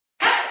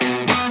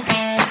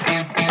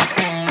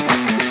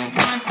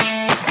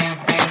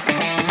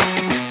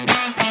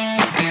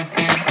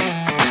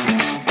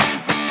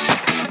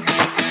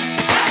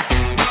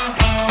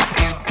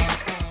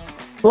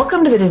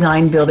to the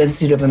Design Build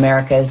Institute of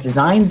America's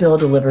Design Build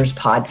Delivers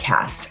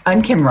podcast.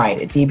 I'm Kim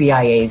Wright at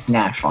DBIA's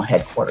national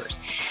headquarters.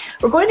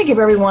 We're going to give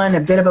everyone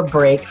a bit of a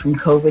break from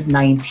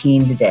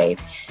COVID-19 today,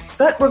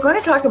 but we're going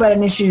to talk about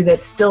an issue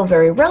that's still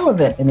very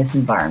relevant in this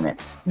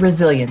environment: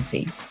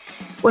 resiliency.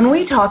 When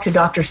we talked to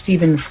Dr.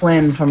 Stephen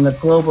Flynn from the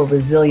Global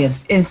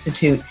Resilience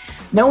Institute,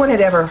 no one had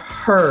ever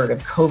heard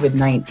of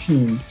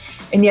COVID-19.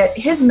 And yet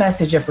his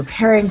message of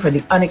preparing for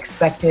the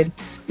unexpected,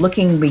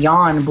 looking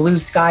beyond blue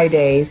sky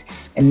days,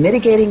 and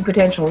mitigating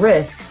potential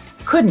risk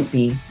couldn't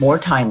be more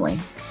timely.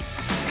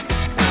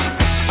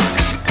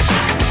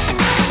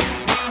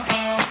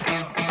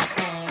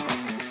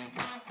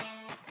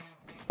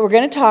 We're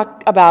going to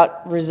talk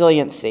about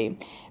resiliency.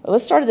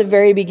 Let's start at the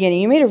very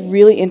beginning. You made a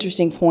really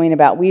interesting point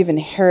about we've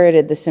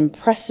inherited this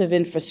impressive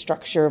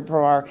infrastructure from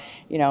our,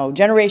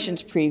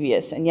 generations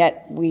previous, and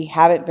yet we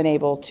haven't been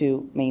able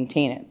to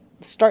maintain it.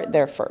 Start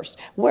there first.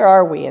 Where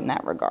are we in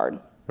that regard?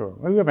 Sure.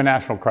 We have a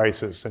national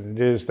crisis, and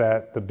it is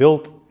that the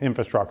built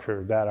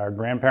infrastructure that our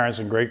grandparents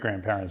and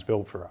great-grandparents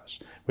built for us,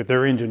 with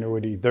their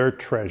ingenuity, their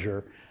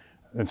treasure,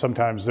 and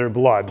sometimes their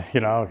blood,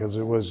 because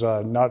it was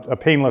not a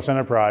painless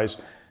enterprise.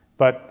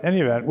 But in any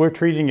event, we're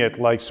treating it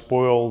like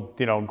spoiled,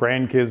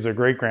 grandkids or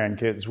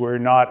great-grandkids. We're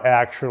not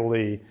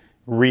actually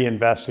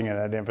reinvesting in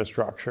that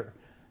infrastructure.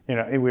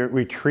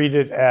 We treat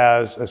it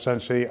as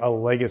essentially a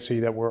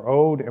legacy that we're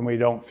owed, and we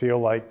don't feel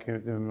like,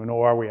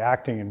 nor are we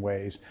acting in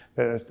ways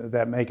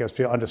that make us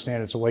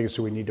understand it's a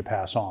legacy we need to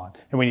pass on,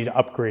 and we need to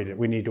upgrade it,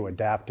 we need to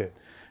adapt it.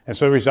 And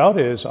so the result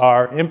is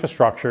our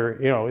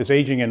infrastructure, is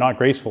aging and not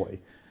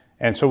gracefully.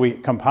 And so we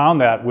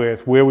compound that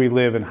with where we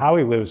live and how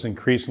we live is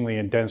increasingly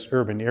in dense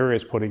urban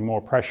areas, putting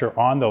more pressure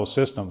on those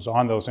systems,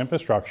 on those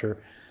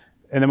infrastructure.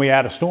 And then we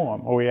add a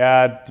storm, or we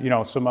add,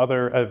 some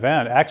other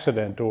event,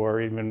 accident,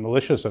 or even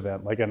malicious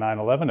event, like a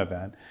 9/11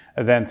 event,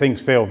 and then things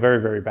fail very,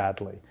 very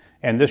badly.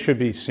 And this should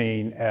be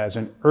seen as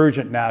an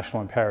urgent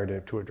national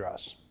imperative to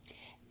address.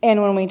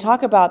 And when we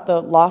talk about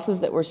the losses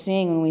that we're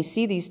seeing, when we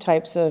see these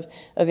types of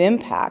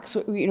impacts,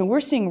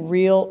 we're seeing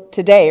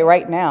today,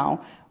 right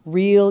now,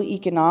 real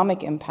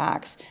economic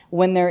impacts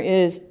when there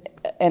is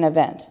an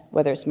event,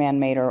 whether it's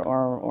man-made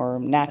or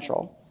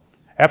natural.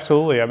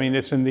 Absolutely. I mean,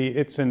 it's in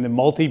the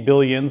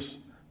multi-billions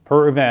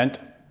per event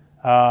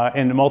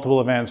and the multiple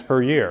events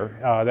per year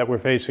that we're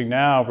facing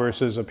now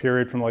versus a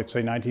period from, let's say,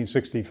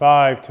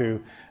 1965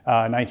 to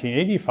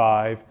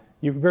 1985.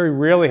 You very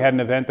rarely had an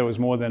event that was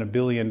more than $1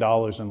 billion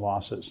in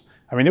losses.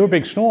 I mean, there were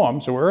big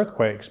storms, there were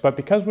earthquakes, but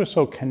because we're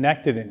so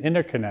connected and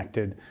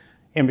interconnected,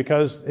 and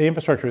because the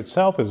infrastructure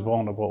itself is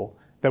vulnerable,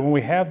 that when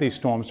we have these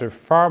storms, they're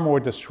far more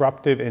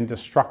disruptive and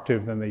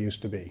destructive than they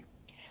used to be.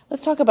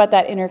 Let's talk about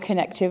that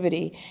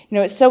interconnectivity.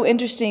 It's so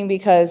interesting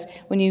because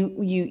when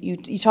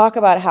you talk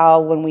about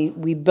how when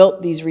we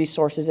built these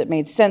resources, it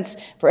made sense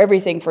for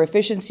everything, for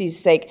efficiency's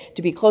sake,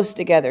 to be close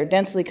together,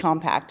 densely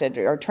compacted,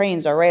 our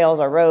trains, our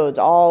rails, our roads,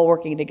 all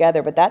working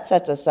together. But that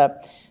sets us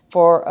up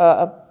for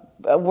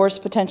a worse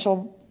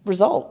potential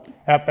result.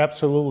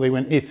 Absolutely.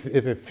 If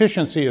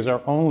efficiency is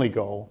our only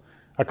goal,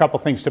 a couple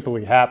things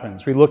typically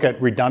happens. We look at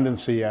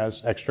redundancy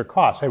as extra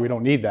cost. Hey, we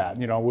don't need that.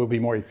 We'll be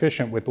more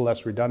efficient with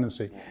less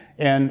redundancy.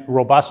 And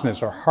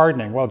robustness or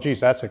hardening, well, geez,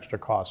 that's extra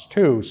cost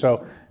too.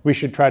 So we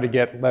should try to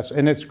get less.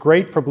 And it's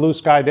great for blue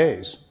sky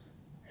days.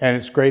 And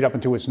it's great up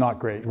until it's not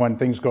great, when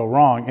things go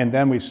wrong. And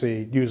then we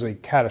see usually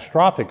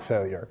catastrophic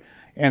failure.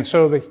 And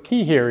so the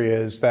key here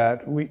is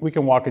that we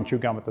can walk and chew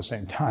gum at the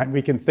same time.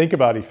 We can think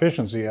about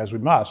efficiency as we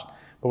must,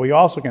 but we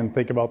also can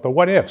think about the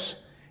what ifs.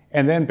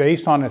 And then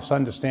based on this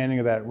understanding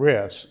of that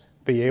risk,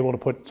 be able to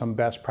put some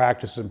best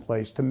practices in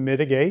place to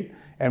mitigate.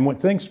 And when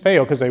things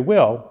fail, because they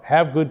will,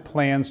 have good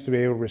plans to be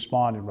able to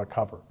respond and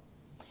recover.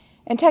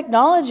 And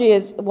technology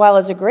while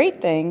it's a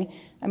great thing,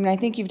 I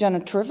think you've done a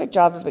terrific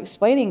job of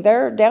explaining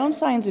there are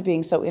downsides of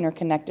being so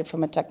interconnected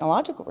from a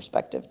technological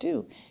perspective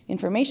too.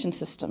 Information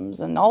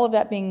systems and all of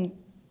that being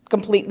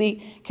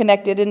completely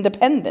connected and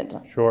dependent.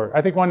 Sure.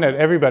 I think one that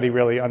everybody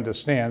really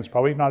understands,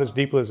 probably not as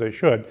deeply as they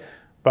should,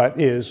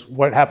 but is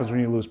what happens when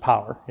you lose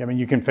power.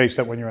 You can face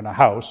that when you're in a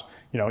house.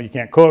 You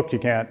can't cook, you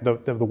can't,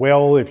 the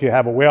well, if you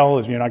have a well,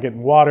 is you're not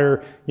getting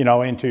water,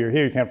 into your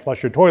here, you can't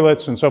flush your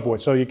toilets and so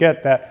forth. So you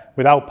get that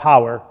without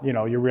power,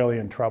 you're really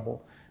in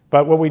trouble.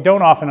 But what we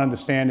don't often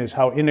understand is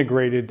how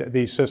integrated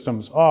these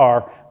systems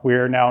are.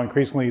 We're now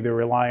increasingly they're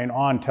relying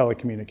on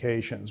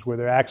telecommunications, where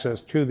there's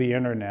access to the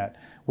internet,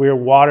 where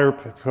water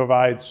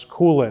provides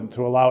coolant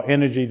to allow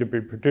energy to be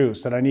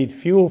produced, and I need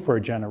fuel for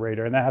a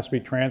generator, and that has to be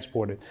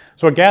transported.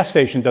 So a gas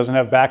station doesn't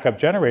have backup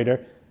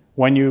generator.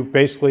 When you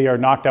basically are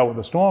knocked out with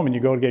a storm and you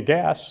go to get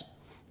gas,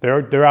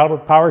 they're out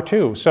of power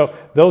too. So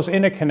those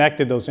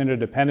interconnected, those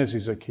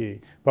interdependencies are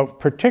key. But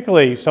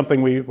particularly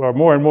something we are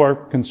more and more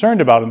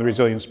concerned about in the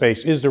resilience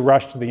space is the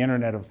rush to the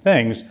Internet of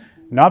Things,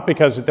 not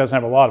because it doesn't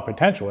have a lot of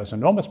potential, it's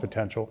enormous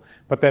potential,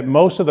 but that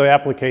most of the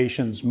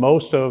applications,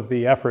 most of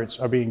the efforts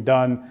are being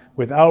done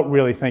without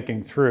really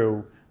thinking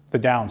through the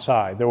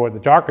downside or the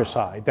darker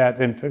side,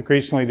 that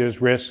increasingly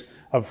there's risk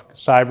of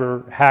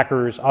cyber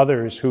hackers,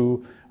 others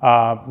who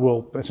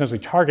will essentially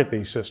target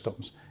these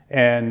systems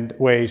in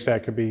ways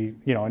that could be,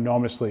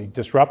 enormously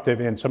disruptive,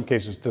 and in some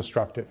cases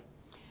destructive.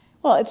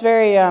 Well, it's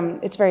very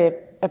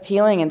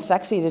appealing and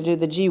sexy to do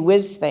the gee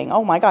whiz thing.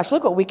 Oh my gosh,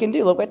 look what we can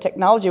do. Look what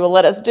technology will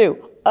let us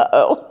do.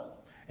 Uh-oh.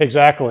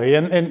 Exactly,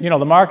 and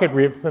the market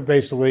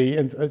basically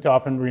it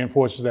often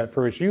reinforces that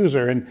first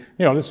user, and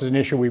this is an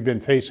issue we've been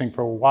facing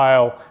for a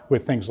while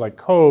with things like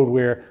code,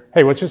 where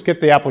hey, let's just get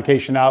the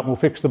application out and we'll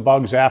fix the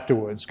bugs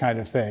afterwards, kind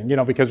of thing,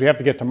 because we have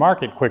to get to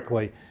market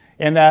quickly,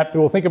 and that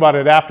we'll think about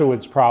it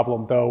afterwards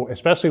problem though,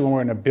 especially when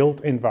we're in a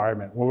built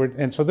environment,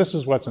 and so this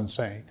is what's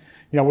insane.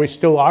 We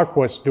still are, of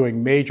course,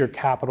 doing major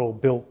capital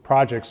built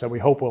projects that we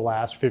hope will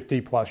last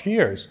 50 plus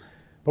years,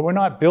 but we're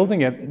not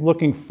building it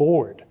looking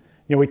forward.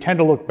 We tend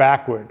to look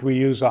backward. We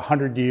use a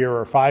 100-year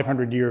or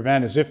 500-year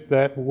event as if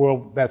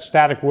that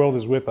static world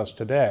is with us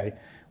today.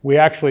 We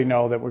actually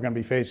know that we're going to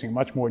be facing a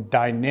much more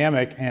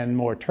dynamic and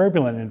more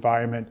turbulent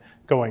environment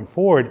going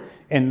forward.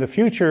 And the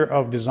future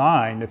of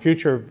design, the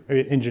future of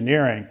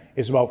engineering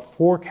is about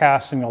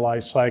forecasting the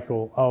life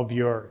cycle of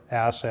your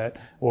asset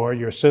or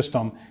your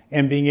system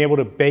and being able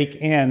to bake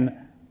in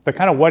the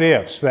kind of what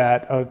ifs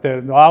that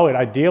allow it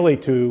ideally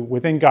to,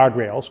 within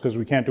guardrails, because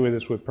we can't do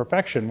this with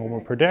perfection when we're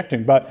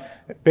predicting,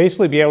 but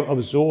basically be able to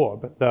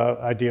absorb the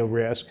ideal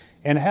risk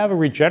and have a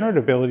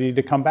regenerative ability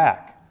to come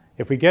back.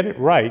 If we get it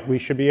right, we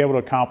should be able to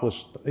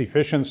accomplish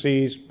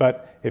efficiencies,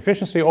 but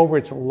efficiency over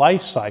its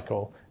life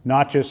cycle,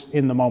 not just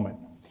in the moment.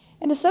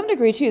 And to some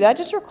degree, too, that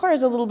just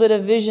requires a little bit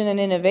of vision and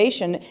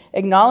innovation,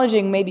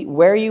 acknowledging maybe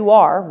where you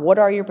are, what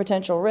are your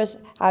potential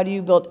risks, how do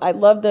you build. I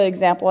love the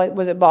example,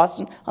 was it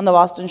Boston, on the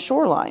Boston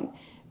shoreline.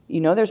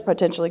 There's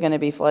potentially going to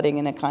be flooding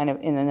in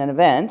an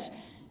event.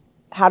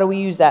 How do we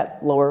use that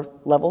lower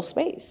level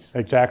space?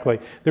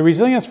 Exactly. The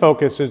resilience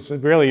focus is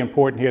really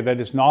important here, that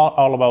it's not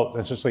all about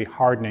essentially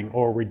hardening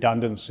or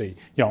redundancy,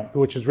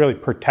 which is really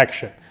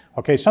protection.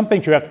 Okay, some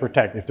things you have to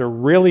protect. If they're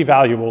really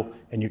valuable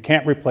and you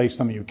can't replace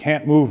them, you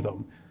can't move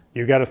them,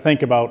 you've got to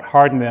think about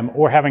hardening them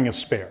or having a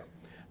spare.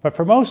 But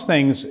for most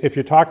things, if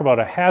you talk about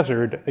a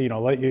hazard,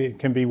 it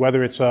can be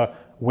whether it's a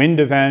wind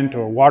event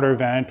or water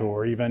event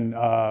or even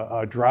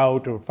a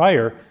drought or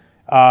fire,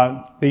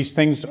 these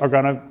things are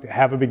going to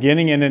have a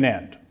beginning and an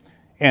end.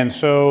 And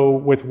so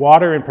with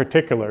water in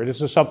particular,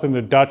 this is something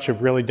the Dutch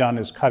have really done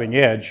as cutting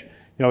edge.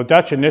 The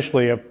Dutch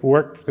initially have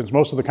worked, because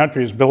most of the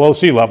country is below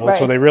sea level, right.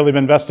 So they've really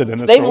been invested in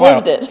this for a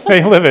while. They've lived it.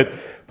 They live it.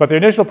 But their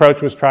initial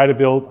approach was try to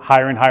build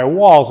higher and higher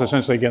walls,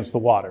 essentially against the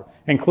water,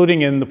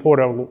 including in the port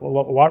of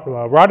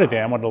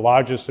Rotterdam, one of the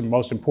largest and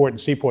most important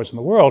seaports in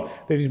the world.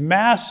 There are these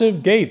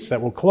massive gates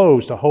that will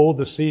close to hold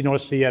the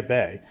North Sea at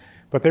bay.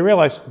 But they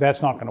realized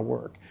that's not going to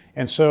work.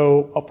 And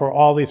so for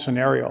all these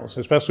scenarios,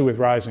 especially with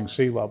rising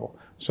sea level,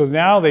 so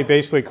now they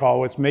basically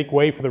call it make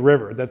way for the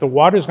river, that the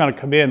water is going to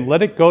come in,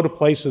 let it go to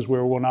places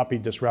where it will not be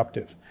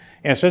disruptive.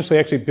 And essentially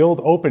actually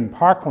build open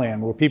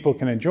parkland where people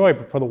can enjoy,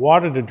 but for the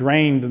water to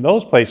drain in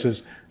those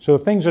places, so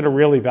the things that are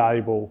really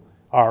valuable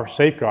are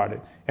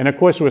safeguarded. And of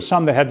course, there was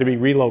some that had to be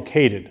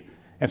relocated.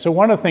 And so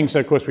one of the things that,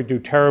 of course, we do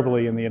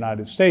terribly in the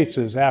United States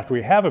is after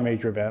we have a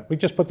major event, we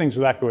just put things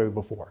back the way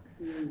before.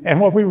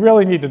 And what we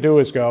really need to do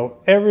is go,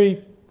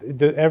 every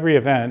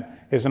event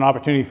is an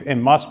opportunity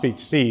and must be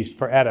seized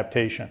for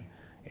adaptation.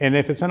 And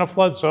if it's in a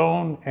flood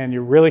zone and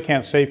you really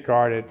can't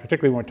safeguard it,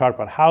 particularly when we talk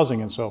about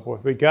housing and so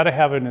forth, we've got to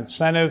have an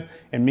incentive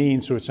and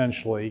means to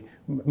essentially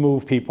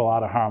move people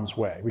out of harm's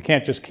way. We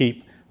can't just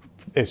keep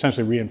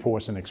essentially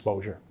reinforcing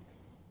exposure.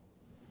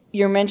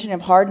 Your mention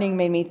of hardening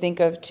made me think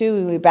of,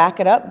 too, we back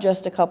it up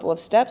just a couple of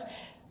steps.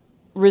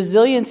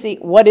 Resiliency,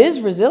 what is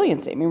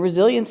resiliency? I mean,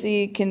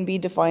 resiliency can be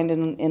defined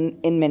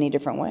in many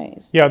different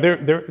ways. Yeah,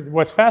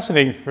 what's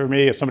fascinating for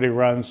me as somebody who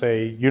runs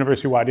a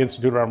university-wide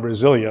institute around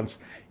resilience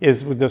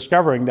is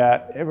discovering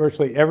that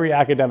virtually every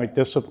academic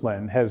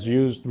discipline has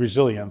used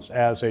resilience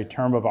as a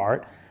term of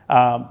art,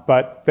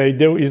 but they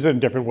do use it in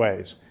different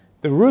ways.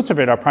 The roots of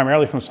it are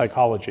primarily from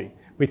psychology.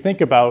 We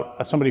think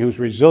about somebody who's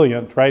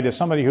resilient, right, as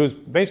somebody who's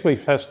basically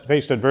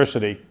faced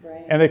adversity,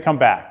 right, and they come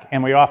back.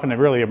 And we often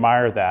really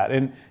admire that.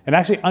 And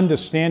actually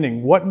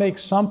understanding what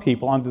makes some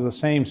people under the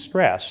same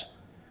stress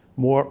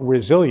more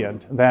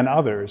resilient than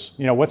others.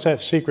 What's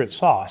that secret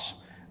sauce?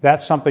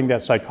 That's something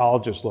that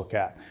psychologists look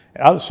at.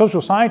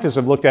 Social scientists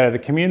have looked at it at a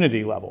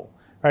community level,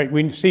 right?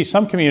 We see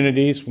some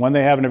communities, when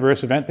they have an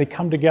adverse event, they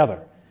come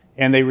together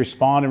and they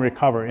respond and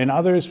recover. In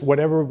others,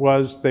 whatever it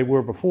was they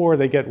were before,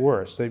 they get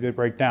worse, they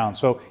break down.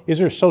 So is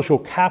there social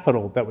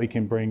capital that we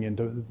can bring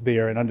into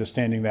bear in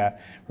understanding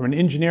that? From an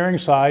engineering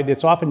side,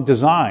 it's often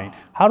design.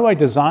 How do I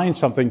design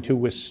something to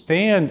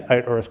withstand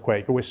an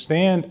earthquake or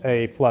withstand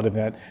a flood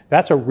event?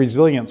 That's a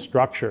resilient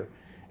structure.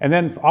 And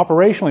then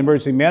operationally,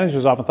 emergency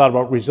managers often thought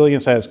about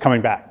resilience as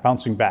coming back,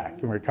 bouncing back,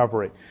 and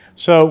recovery.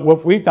 So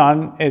what we've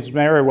done is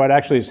mirror what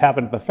actually has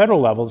happened at the federal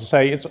level to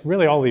say it's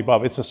really all of the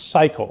above. It's a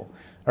cycle.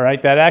 All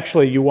right, that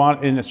actually you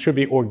want, and it should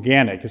be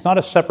organic. It's not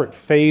a separate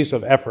phase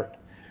of effort.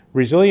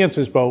 Resilience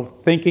is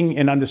both thinking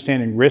and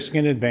understanding risk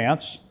in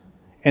advance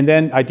and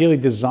then ideally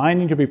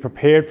designing to be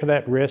prepared for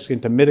that risk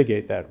and to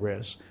mitigate that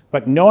risk.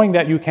 But knowing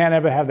that you can't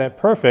ever have that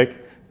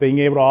perfect, being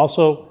able to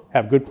also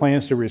have good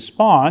plans to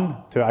respond,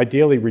 to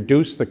ideally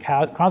reduce the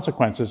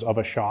consequences of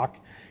a shock,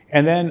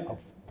 and then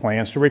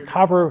plans to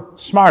recover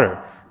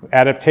smarter,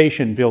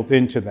 adaptation built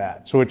into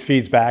that. So it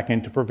feeds back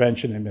into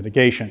prevention and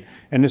mitigation.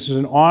 And this is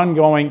an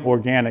ongoing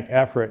organic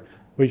effort.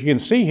 What you can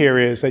see here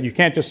is that you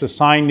can't just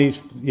assign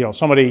these,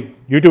 somebody,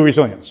 you do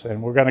resilience,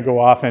 and we're going to go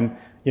off and,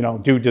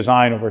 do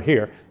design over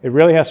here. It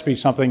really has to be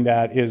something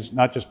that is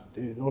not just,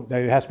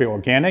 it has to be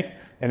organic,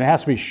 and it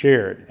has to be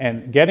shared.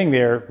 And getting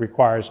there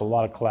requires a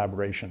lot of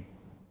collaboration.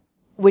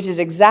 Which is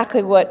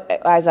exactly what,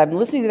 as I'm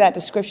listening to that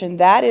description,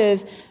 that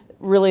is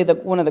really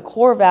one of the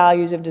core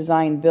values of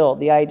design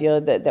build, the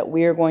idea that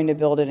we are going to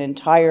build an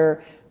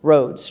entire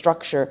road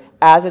structure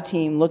as a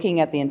team, looking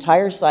at the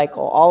entire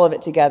cycle, all of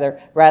it together,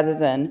 rather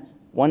than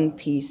one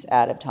piece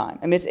at a time.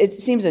 I mean, it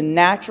seems a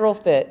natural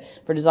fit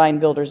for design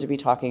builders to be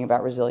talking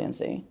about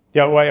resiliency.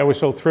 Yeah, why I was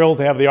so thrilled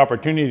to have the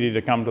opportunity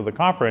to come to the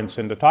conference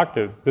and to talk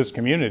to this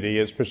community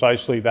is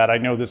precisely that I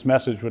know this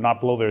message would not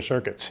blow their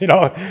circuits.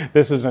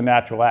 This is a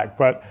natural act.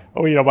 But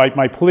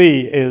my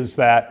plea is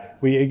that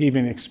we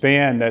even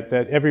expand that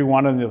every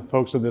one of the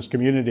folks in this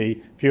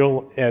community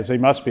feel as they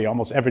must be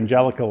almost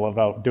evangelical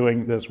about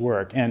doing this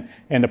work, and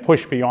to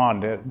push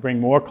beyond it, bring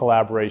more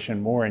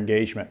collaboration, more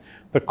engagement.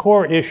 The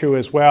core issue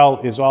as well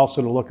is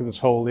also to look at this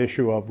whole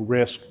issue of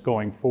risk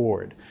going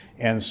forward.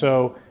 And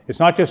so it's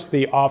not just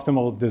the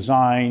optimal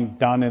design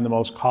done in the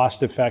most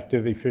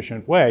cost-effective,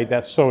 efficient way.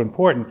 That's so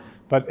important.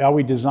 But are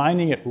we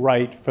designing it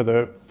right for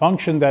the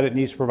function that it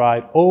needs to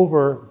provide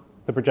over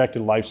the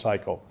projected life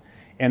cycle?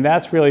 And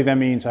that's really, that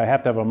means I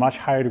have to have a much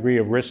higher degree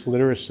of risk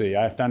literacy.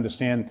 I have to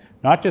understand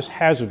not just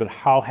hazards, but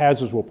how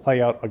hazards will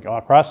play out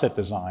across that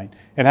design,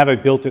 and have I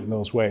built it in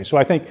those ways. So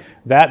I think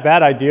that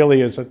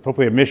ideally is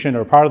hopefully a mission,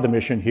 or part of the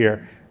mission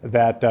here,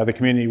 that the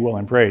community will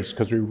embrace,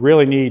 because we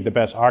really need the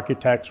best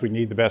architects, we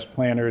need the best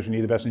planners, we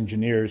need the best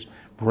engineers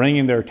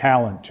bringing their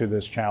talent to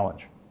this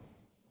challenge.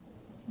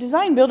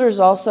 Design builders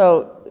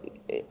also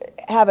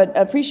have an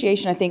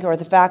appreciation, I think, or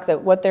the fact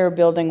that what they're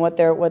building, what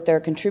they're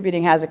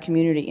contributing has a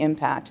community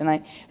impact. And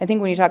I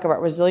think when you talk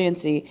about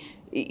resiliency,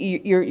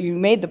 you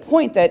made the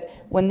point that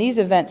when these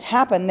events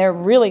happen, they're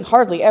really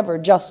hardly ever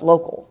just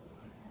local.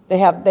 They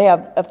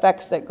have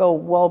effects that go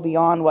well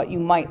beyond what you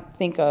might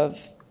think of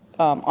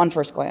on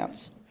first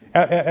glance.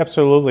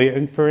 Absolutely.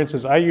 And for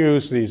instance, I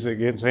use these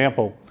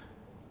example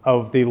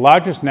of the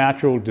largest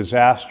natural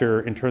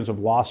disaster in terms of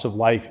loss of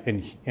life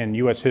in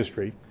U.S.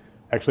 history.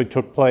 Actually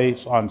took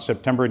place on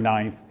September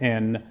 9th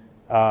in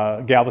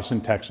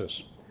Galveston,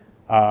 Texas.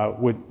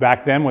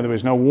 Back then, when there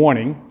was no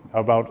warning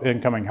about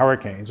incoming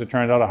hurricanes, it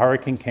turned out a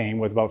hurricane came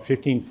with about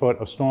 15 foot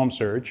of storm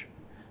surge,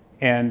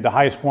 and the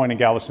highest point in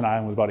Galveston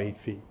Island was about 8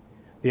 feet.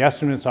 The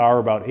estimates are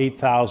about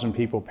 8,000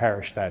 people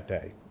perished that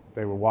day.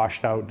 They were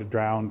washed out,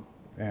 drowned,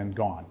 and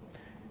gone.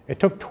 It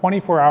took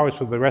 24 hours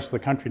for the rest of the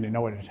country to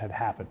know what had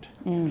happened,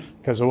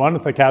 because one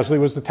of the casualty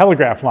was the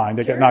telegraph line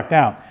that got knocked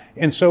down.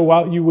 And so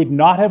while you would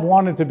not have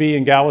wanted to be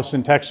in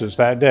Galveston, Texas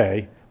that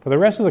day, for the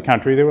rest of the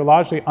country, they were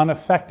largely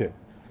unaffected.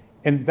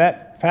 And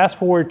that fast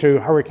forward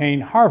to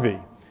Hurricane Harvey,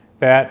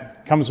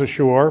 that comes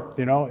ashore,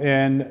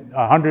 and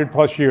 100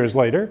 plus years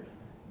later,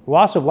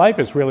 loss of life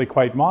is really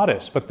quite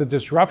modest, but the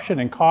disruption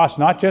and cost,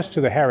 not just to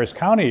the Harris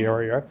County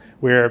area,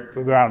 where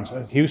around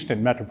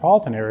Houston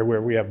metropolitan area,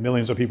 where we have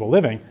millions of people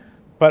living,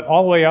 but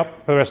all the way up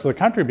for the rest of the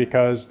country,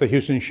 because the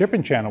Houston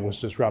shipping channel was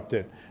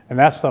disrupted. And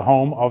that's the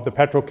home of the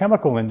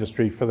petrochemical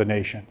industry for the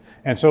nation.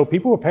 And so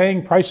people were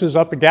paying prices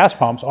up at gas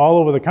pumps all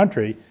over the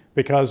country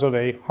because of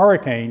a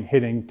hurricane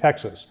hitting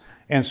Texas.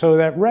 And so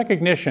that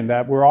recognition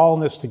that we're all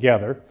in this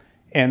together,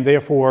 and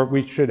therefore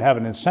we should have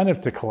an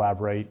incentive to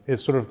collaborate,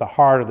 is sort of the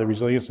heart of the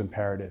resilience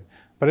imperative.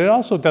 But it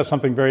also does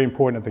something very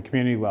important at the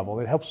community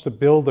level. It helps to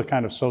build the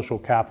kind of social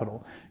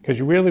capital, because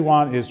you really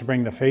want is to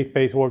bring the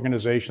faith-based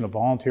organization, the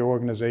volunteer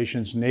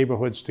organizations,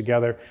 neighborhoods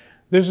together.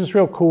 There's this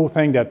real cool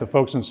thing that the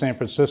folks in San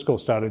Francisco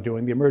started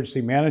doing, the emergency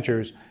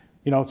managers.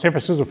 San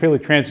Francisco is a fairly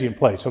transient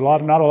place.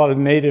 Not a lot of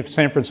native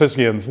San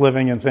Franciscans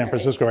living in San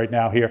Francisco right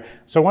now here.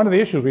 So one of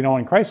the issues we know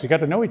in crisis, you got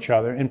to know each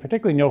other, and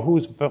particularly know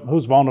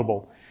who's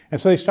vulnerable.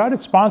 And so they started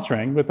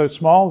sponsoring, with a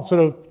small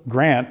sort of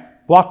grant,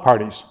 block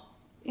parties.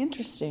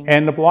 Interesting.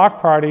 And the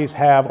block parties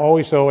have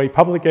always a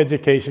public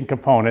education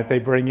component. They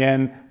bring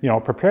in,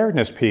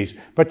 preparedness piece,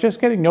 but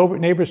just getting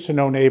neighbors to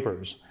know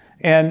neighbors.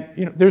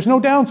 And there's no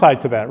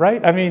downside to that,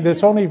 right? I mean,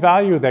 there's only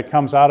value that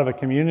comes out of a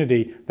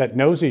community that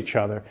knows each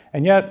other.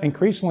 And yet,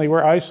 increasingly,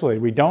 we're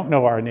isolated. We don't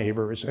know our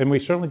neighbors, and we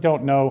certainly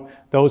don't know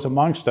those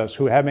amongst us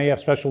who may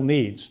have special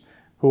needs,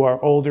 who are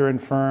older,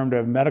 infirmed, or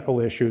have medical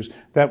issues,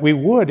 that we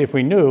would, if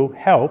we knew,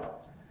 help.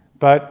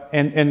 But,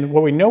 and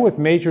what we know with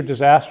major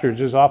disasters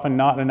is often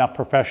not enough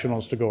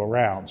professionals to go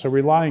around. So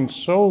relying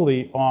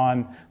solely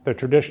on the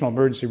traditional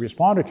emergency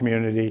responder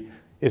community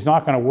is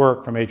not going to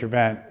work for major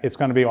event. It's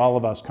going to be all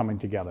of us coming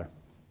together.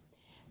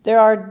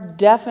 There are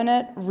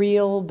definite,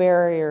 real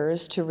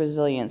barriers to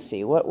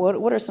resiliency.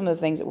 What are some of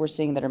the things that we're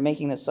seeing that are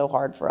making this so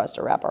hard for us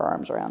to wrap our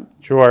arms around?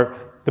 Sure.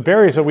 the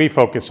barriers that we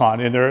focus on,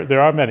 and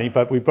there are many,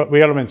 but we got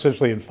them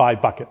essentially in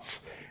 5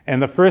 buckets.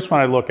 And the first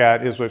one I look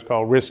at is what's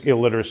called risk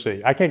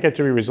illiteracy. I can't get you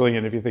to be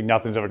resilient if you think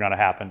nothing's ever going to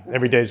happen.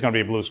 Every day is going to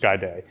be a blue sky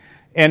day.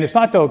 And it's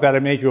not though that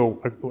it makes you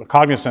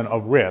cognizant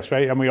of risk,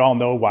 right? And we all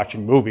know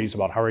watching movies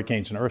about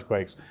hurricanes and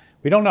earthquakes,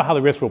 we don't know how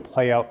the risk will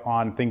play out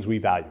on things we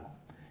value.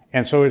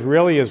 And so it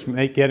really is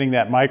getting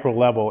that micro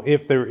level.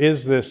 If there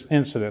is this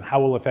incident, how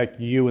will it affect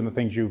you and the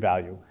things you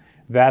value?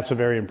 That's a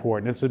very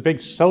important. It's a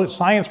big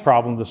science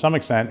problem to some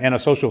extent and a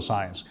social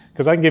science,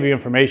 because I can give you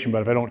information,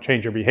 but if I don't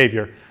change your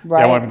behavior,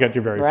 I won't get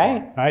you very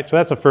far. Right? So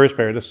that's the first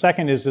barrier. The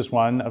second is this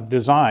one of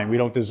design. We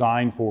don't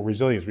design for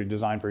resilience, we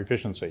design for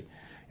efficiency.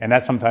 And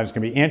that sometimes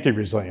can be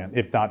anti-resilient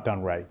if not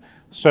done right.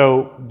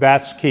 So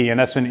that's key, and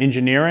that's an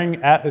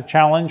engineering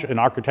challenge, an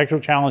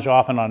architectural challenge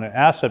often on an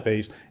asset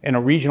base, and a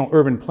regional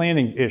urban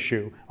planning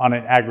issue on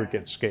an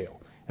aggregate scale.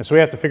 And so we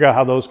have to figure out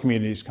how those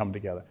communities come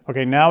together.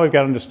 Okay, now we've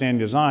got to understand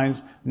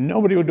designs.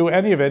 Nobody would do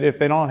any of it if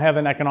they don't have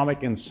an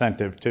economic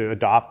incentive to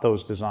adopt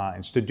those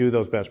designs, to do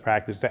those best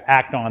practices, to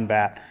act on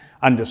that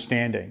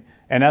understanding.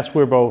 And that's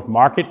where both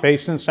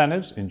market-based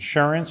incentives,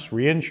 insurance,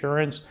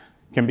 reinsurance,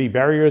 can be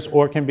barriers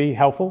or can be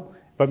helpful,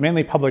 but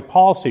mainly public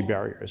policy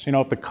barriers. You know,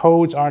 if the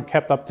codes aren't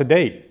kept up to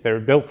date, they're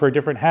built for a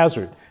different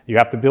hazard. You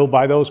have to build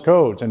by those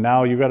codes, and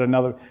now you've got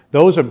another.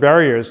 Those are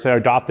barriers to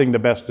adopting the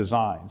best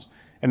designs.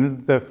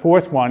 And the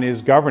fourth one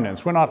is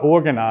governance. We're not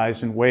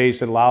organized in ways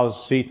that allow us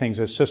to see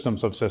things as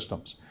systems of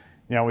systems.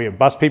 You know, we have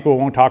bus people who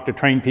won't talk to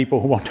train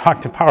people who won't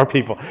talk to power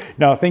people.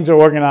 No, things are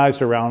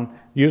organized around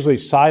usually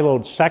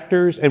siloed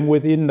sectors, and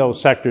within those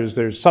sectors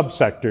there's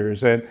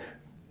subsectors, and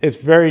it's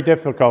very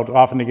difficult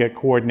often to get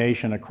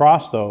coordination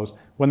across those,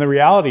 when the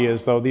reality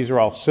is, though, these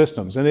are all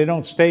systems, and they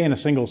don't stay in a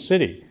single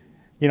city.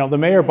 You know, the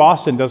mayor of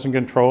Boston doesn't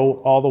control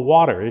all the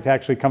water. It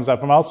actually comes out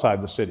from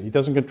outside the city. He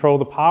doesn't control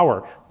the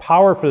power.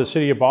 Power for the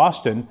city of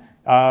Boston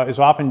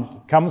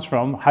comes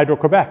from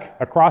Hydro-Quebec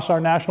across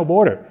our national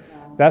border.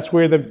 That's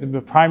where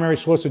the primary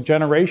source of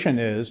generation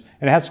is,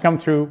 and it has to come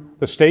through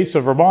the states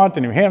of Vermont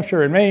and New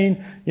Hampshire and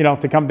Maine, you know,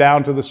 to come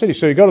down to the city.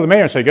 So you go to the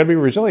mayor and say, you got to be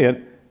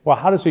resilient. Well,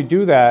 how does he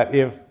do that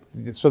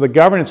so the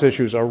governance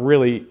issues are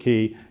really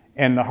key.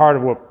 And the heart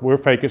of what we're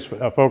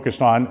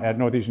focused on at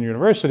Northeastern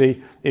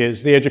University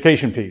is the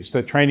education piece,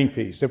 the training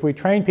piece. If we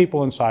train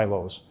people in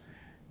silos,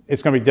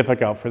 it's going to be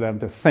difficult for them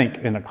to think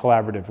in a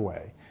collaborative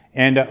way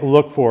and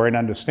look for and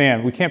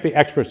understand. We can't be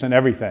experts in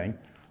everything,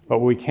 but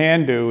what we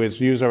can do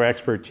is use our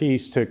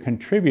expertise to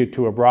contribute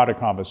to a broader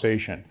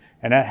conversation.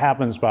 And that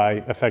happens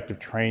by effective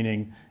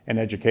training and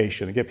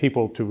education, to get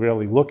people to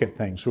really look at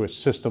things through a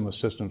system of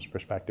systems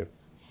perspective.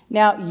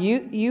 Now,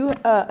 you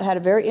had a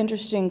very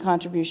interesting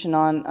contribution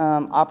on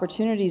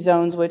opportunity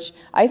zones, which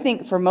I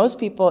think for most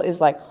people is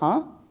like,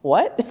 huh?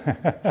 What?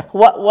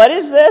 what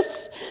is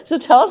this? So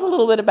tell us a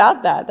little bit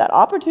about that. That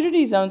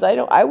opportunity zones,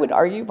 I would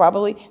argue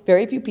probably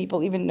very few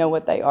people even know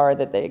what they are,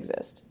 that they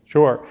exist.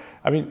 Sure.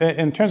 I mean,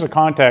 in terms of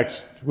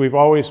context, we've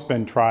always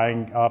been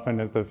trying, often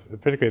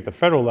particularly at the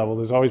federal level,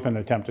 there's always been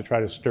an attempt to try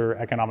to stir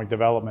economic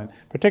development,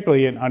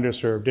 particularly in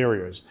underserved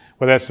areas,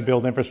 whether that's to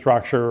build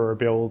infrastructure or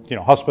build,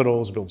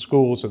 hospitals, build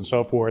schools, and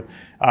so forth.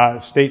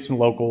 States and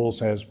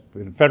locals, as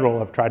federal,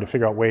 have tried to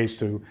figure out ways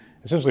to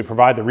essentially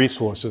provide the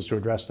resources to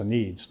address the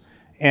needs.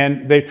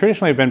 And they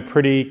traditionally have been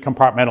pretty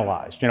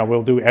compartmentalized.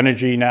 We'll do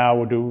energy now,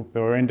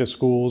 we're into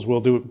schools, we'll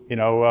do,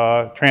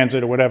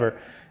 transit or whatever.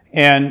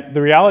 And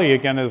the reality,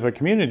 again, as a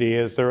community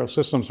is their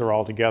systems are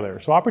all together.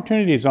 So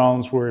opportunity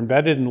zones were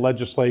embedded in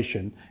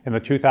legislation in the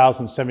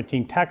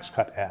 2017 Tax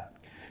Cut Act,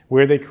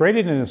 where they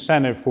created an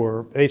incentive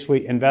for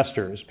basically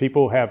investors,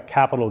 people who have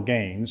capital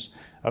gains,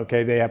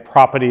 okay, they have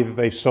property that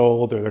they've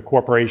sold or the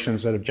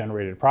corporations that have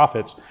generated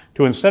profits,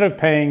 to instead of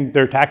paying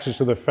their taxes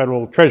to the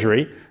federal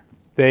treasury,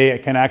 they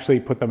can actually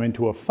put them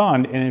into a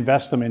fund and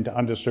invest them into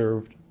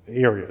underserved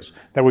areas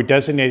that were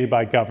designated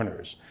by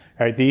governors.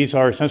 Right? These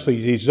are essentially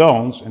these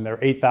zones, and there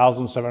are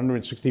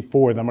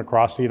 8,764 of them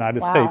across the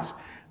United States.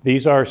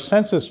 These are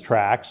census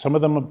tracts. Some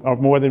of them are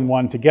more than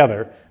one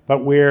together,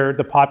 but where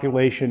the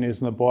population is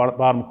in the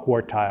bottom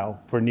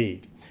quartile for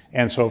need,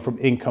 and so from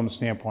income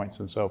standpoints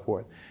and so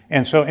forth.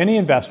 And so any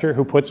investor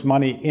who puts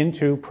money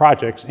into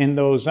projects in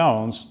those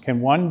zones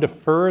can, one,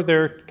 defer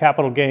their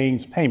capital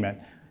gains payment.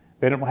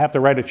 They don't have to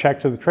write a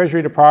check to the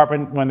Treasury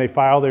Department when they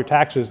file their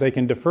taxes. They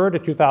can defer to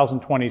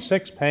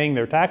 2026 paying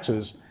their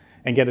taxes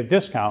and get a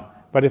discount.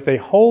 But if they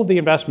hold the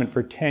investment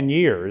for 10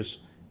 years,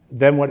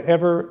 then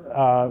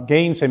whatever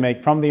gains they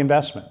make from the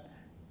investment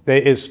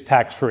is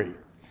tax-free.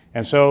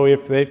 And so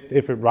if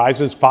it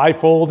rises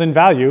fivefold in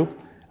value,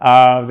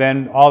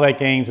 then all that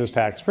gains is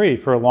tax-free.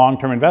 For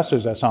long-term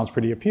investors, that sounds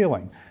pretty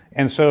appealing.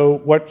 And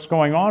so what's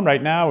going on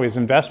right now is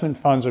investment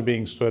funds are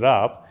being stood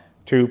up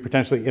to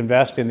potentially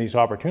invest in these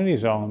opportunity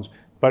zones.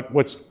 But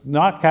what's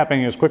not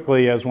happening as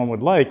quickly as one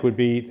would like would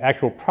be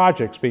actual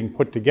projects being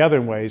put together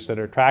in ways that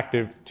are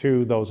attractive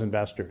to those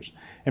investors.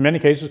 In many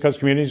cases, because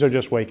communities are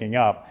just waking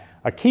up.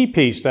 A key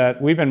piece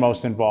that we've been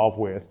most involved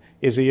with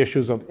is the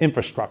issues of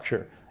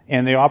infrastructure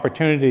and the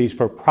opportunities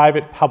for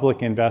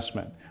private-public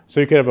investment. So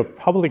you could have a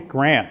public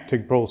grant to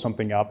build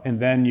something up, and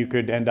then you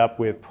could end up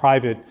with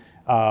private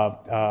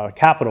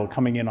capital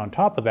coming in on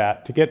top of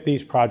that to get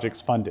these projects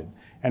funded.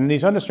 And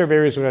these underserved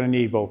areas are going to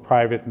need both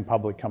private and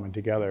public coming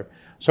together.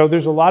 So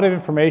there's a lot of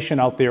information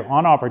out there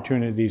on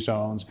opportunity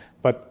zones,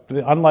 but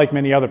unlike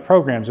many other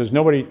programs, there's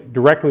nobody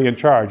directly in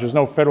charge. There's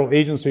no federal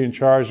agency in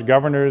charge. The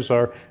governors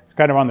are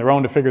kind of on their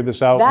own to figure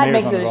this out. That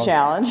makes it a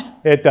challenge.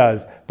 It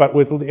does, but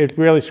it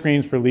really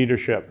screens for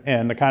leadership,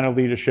 and the kind of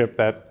leadership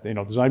that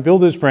design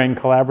builders bring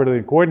collaboratively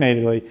and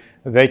coordinatedly.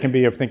 They can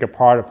be, I think, a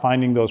part of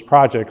finding those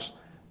projects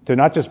to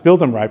not just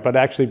build them right, but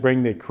actually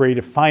bring the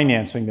creative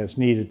financing that's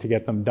needed to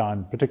get them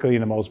done, particularly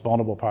in the most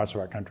vulnerable parts of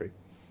our country.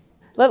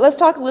 Let's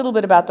talk a little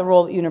bit about the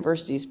role that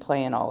universities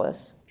play in all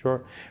this.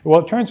 Sure.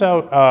 Well, it turns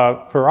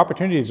out for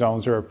opportunity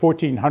zones, there are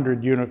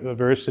 1,400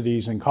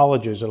 universities and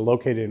colleges that are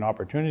located in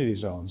opportunity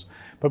zones.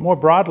 But more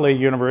broadly,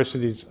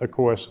 universities, of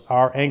course,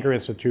 are anchor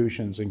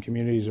institutions in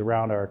communities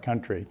around our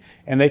country.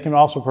 And they can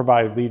also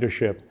provide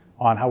leadership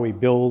on how we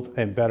build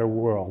a better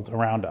world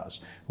around us.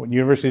 When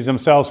universities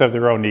themselves have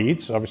their own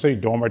needs, obviously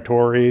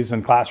dormitories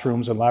and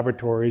classrooms and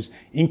laboratories,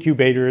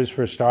 incubators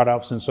for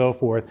startups and so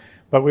forth,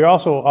 but we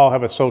also all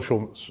have a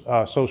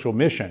social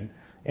mission.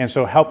 And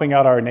so helping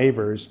out our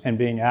neighbors and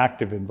being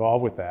active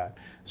involved with that.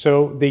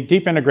 So the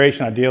deep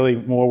integration, ideally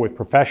more with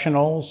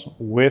professionals,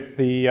 with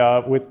the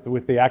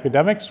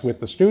academics, with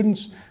the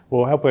students,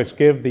 will help us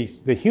give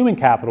the human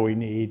capital we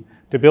need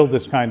to build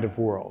this kind of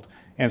world.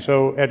 And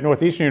so at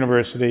Northeastern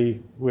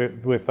University,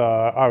 with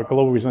our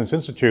Global Resilience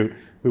Institute,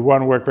 we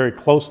want to work very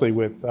closely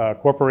with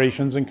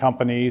corporations and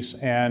companies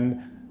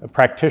and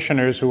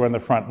practitioners who are on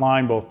the front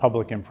line, both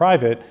public and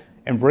private,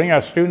 and bring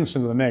our students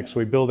into the mix.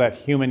 We build that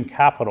human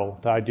capital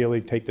to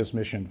ideally take this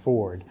mission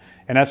forward.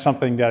 And that's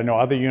something that I know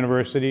other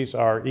universities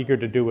are eager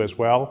to do as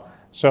well.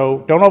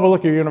 So don't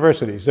overlook your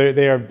universities.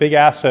 They are big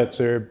assets,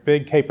 they're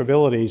big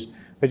capabilities.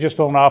 They just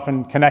don't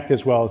often connect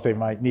as well as they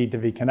might need to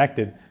be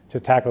connected to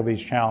tackle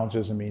these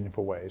challenges in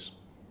meaningful ways.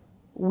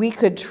 We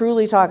could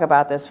truly talk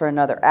about this for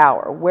another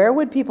hour. Where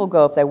would people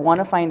go if they want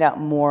to find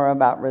out more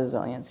about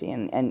resiliency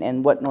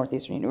and what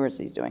Northeastern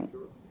University is doing?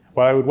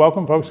 Well, I would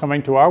welcome folks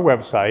coming to our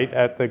website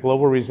at the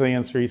Global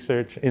Resilience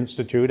Research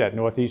Institute at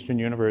Northeastern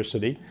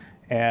University.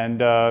 And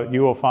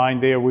you will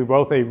find there we're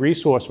both a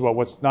resource about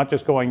what's not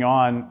just going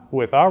on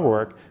with our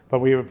work, but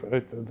we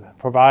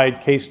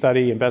provide case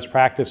study and best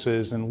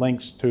practices and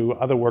links to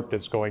other work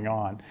that's going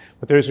on.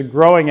 But there's a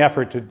growing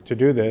effort to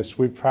do this.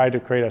 We've tried to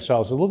create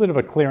ourselves a little bit of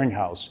a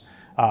clearinghouse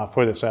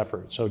for this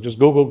effort. So just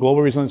Google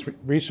Global Resilience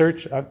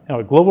Research,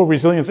 Global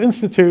Resilience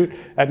Institute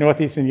at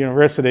Northeastern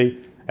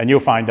University, and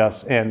you'll find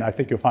us, and I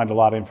think you'll find a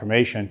lot of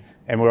information.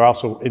 And we're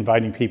also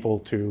inviting people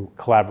to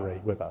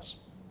collaborate with us.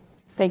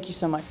 Thank you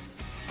so much.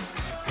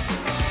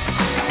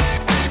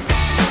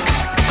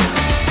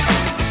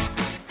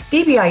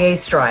 DBIA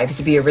strives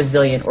to be a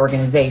resilient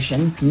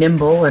organization,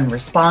 nimble and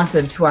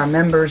responsive to our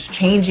members'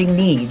 changing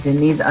needs in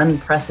these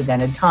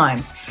unprecedented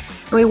times.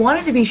 And we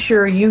wanted to be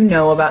sure you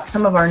know about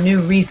some of our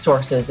new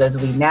resources as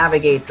we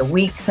navigate the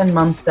weeks and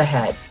months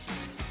ahead.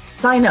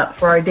 Sign up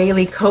for our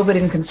daily COVID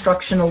in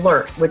Construction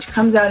alert, which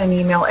comes out in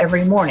email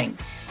every morning.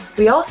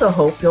 We also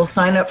hope you'll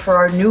sign up for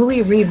our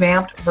newly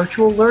revamped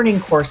virtual learning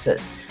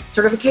courses,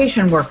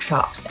 certification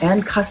workshops,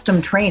 and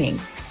custom training.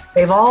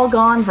 They've all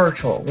gone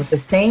virtual with the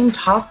same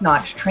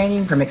top-notch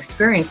training from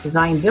experienced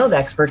design build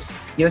experts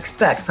you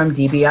expect from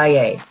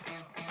DBIA.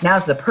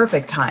 Now's the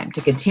perfect time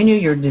to continue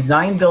your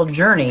design build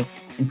journey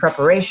in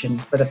preparation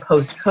for the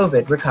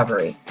post-COVID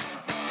recovery.